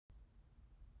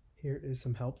Here is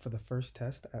some help for the first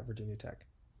test at Virginia Tech.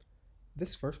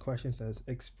 This first question says,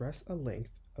 express a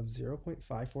length of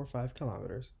 0.545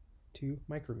 kilometers to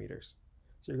micrometers.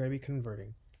 So you're going to be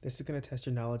converting. This is going to test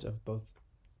your knowledge of both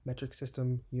metric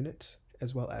system units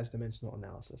as well as dimensional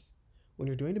analysis. When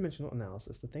you're doing dimensional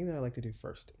analysis, the thing that I like to do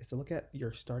first is to look at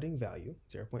your starting value,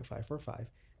 0.545,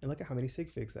 and look at how many sig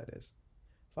figs that is.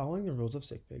 Following the rules of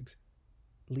sig figs,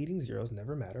 leading zeros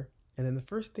never matter, and then the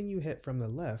first thing you hit from the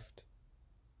left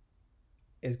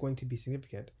is going to be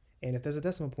significant. And if there's a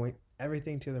decimal point,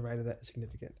 everything to the right of that is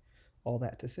significant. All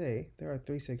that to say, there are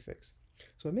 3 sig figs.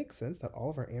 So it makes sense that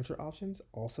all of our answer options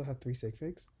also have 3 sig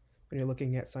figs. When you're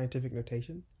looking at scientific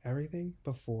notation, everything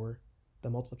before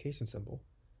the multiplication symbol,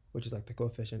 which is like the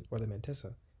coefficient or the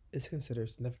mantissa, is considered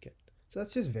significant. So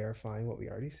that's just verifying what we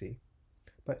already see.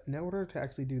 But in order to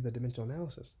actually do the dimensional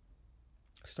analysis,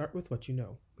 start with what you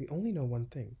know. We only know one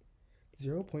thing,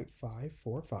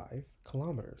 0.545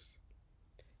 kilometers.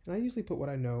 And I usually put what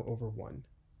I know over 1,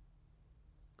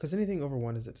 because anything over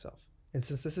 1 is itself. And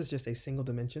since this is just a single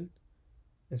dimension,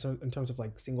 and so in terms of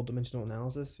like single dimensional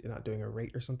analysis, you're not doing a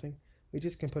rate or something, we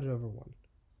just can put it over 1.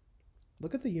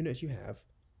 Look at the units you have,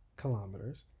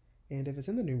 kilometers, and if it's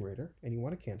in the numerator and you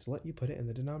want to cancel it, you put it in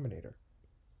the denominator,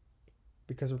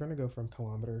 because we're going to go from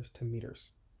kilometers to meters.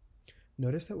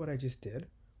 Notice that what I just did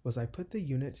was I put the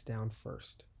units down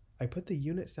first. I put the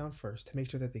units down first to make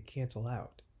sure that they cancel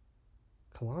out.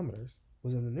 Kilometers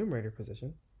was in the numerator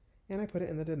position, and I put it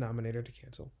in the denominator to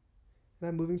cancel. And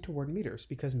I'm moving toward meters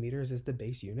because meters is the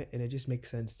base unit, and it just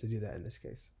makes sense to do that in this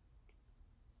case.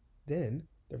 Then,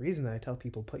 the reason that I tell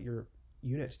people put your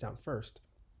units down first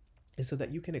is so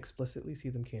that you can explicitly see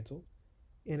them cancel,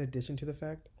 in addition to the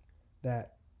fact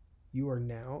that you are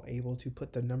now able to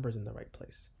put the numbers in the right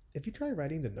place. If you try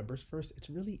writing the numbers first, it's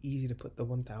really easy to put the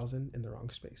 1,000 in the wrong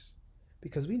space,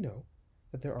 because we know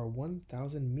that there are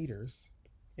 1,000 meters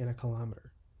in a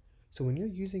kilometer. So when you're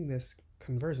using this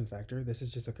conversion factor, this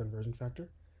is just a conversion factor,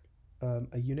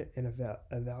 a unit and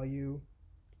a value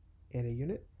and a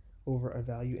unit over a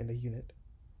value and a unit.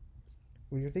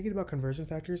 When you're thinking about conversion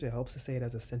factors, it helps to say it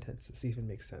as a sentence to see if it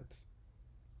makes sense.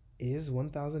 Is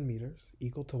 1,000 meters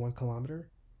equal to 1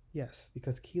 kilometer? Yes,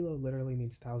 because kilo literally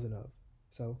means 1,000 of,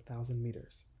 so 1,000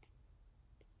 meters.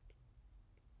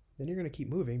 Then you're going to keep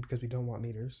moving because we don't want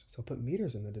meters, so put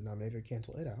meters in the denominator to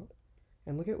cancel it out.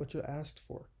 And look at what you're asked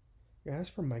for. You're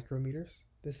asked for micrometers.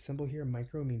 This symbol here,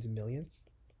 micro, means millionth.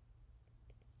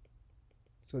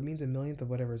 So it means a millionth of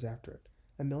whatever is after it.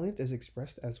 A millionth is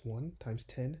expressed as 1 times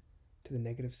 10 to the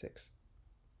negative 6.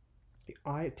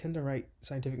 I tend to write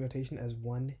scientific notation as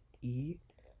 1e,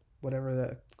 whatever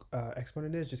the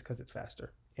exponent is, just because it's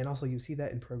faster. And also you see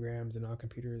that in programs and on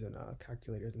computers and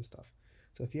calculators and stuff.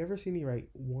 So if you ever see me write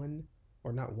 1,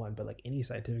 or not 1, but like any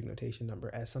scientific notation number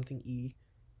as something e,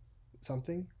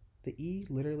 something, the e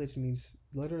literally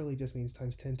just means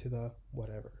times 10 to the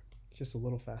whatever. It's just a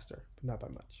little faster, but not by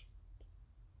much.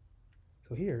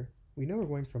 So here we know we're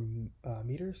going from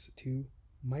meters to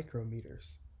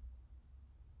micrometers.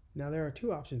 Now there are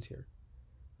 2 options here.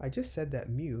 I just said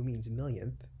that mu means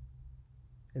millionth,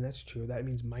 and that's true. That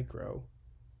means micro.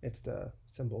 It's the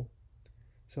symbol.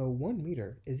 So 1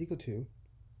 meter is equal to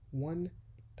 1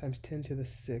 times 10 to the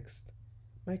 6th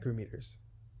micrometers.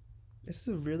 This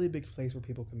is a really big place where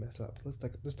people can mess up.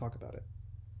 Let's talk about it.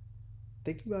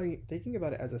 Thinking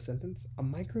about it as a sentence, a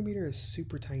micrometer is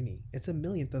super tiny. It's a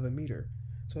millionth of a meter.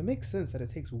 So it makes sense that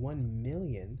it takes 1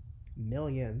 million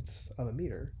millionths of a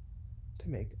meter to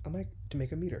make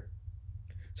a meter.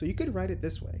 So you could write it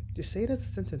this way. Just say it as a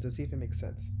sentence and see if it makes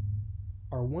sense.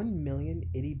 Are 1 million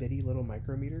itty bitty little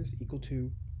micrometers equal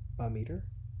to a meter?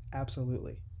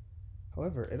 Absolutely.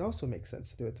 However, it also makes sense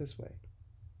to do it this way.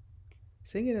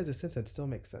 Saying it as a sentence still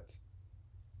makes sense.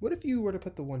 What if you were to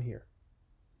put the 1 here?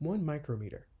 1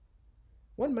 micrometer.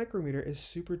 1 micrometer is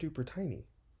super duper tiny.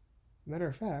 Matter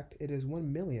of fact, it is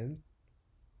 1 millionth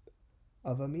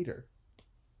of a meter.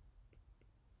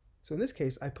 So in this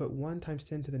case, I put 1 times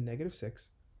 10 to the negative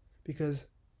 6, because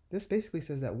this basically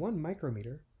says that 1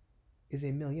 micrometer is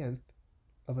a millionth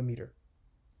of a meter.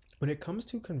 When it comes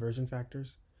to conversion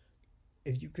factors,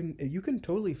 you can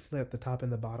totally flip the top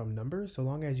and the bottom numbers, so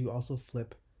long as you also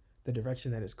flip the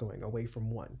direction that it's going away from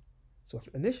 1. So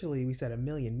if initially we said a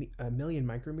million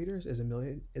micrometers is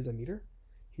a meter,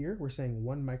 here we're saying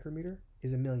 1 micrometer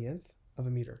is a millionth of a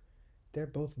meter. They're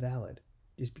both valid.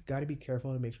 Just got to be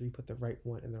careful to make sure you put the right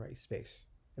one in the right space.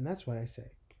 And that's why I say,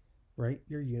 write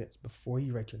your units before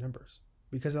you write your numbers.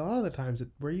 Because a lot of the times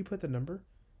where you put the number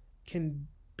can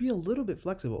be a little bit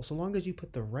flexible, so long as you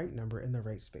put the right number in the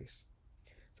right space.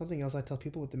 Something else I tell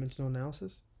people with dimensional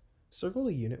analysis, circle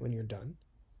a unit when you're done,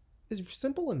 is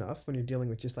simple enough when you're dealing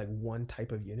with just like one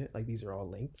type of unit, like these are all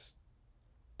lengths.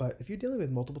 But if you're dealing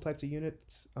with multiple types of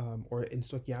units, or in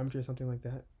stoichiometry or something like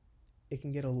that, it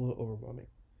can get a little overwhelming.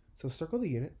 So circle the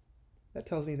unit. That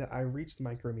tells me that I reached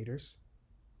micrometers,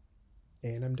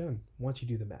 and I'm done once you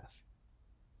do the math.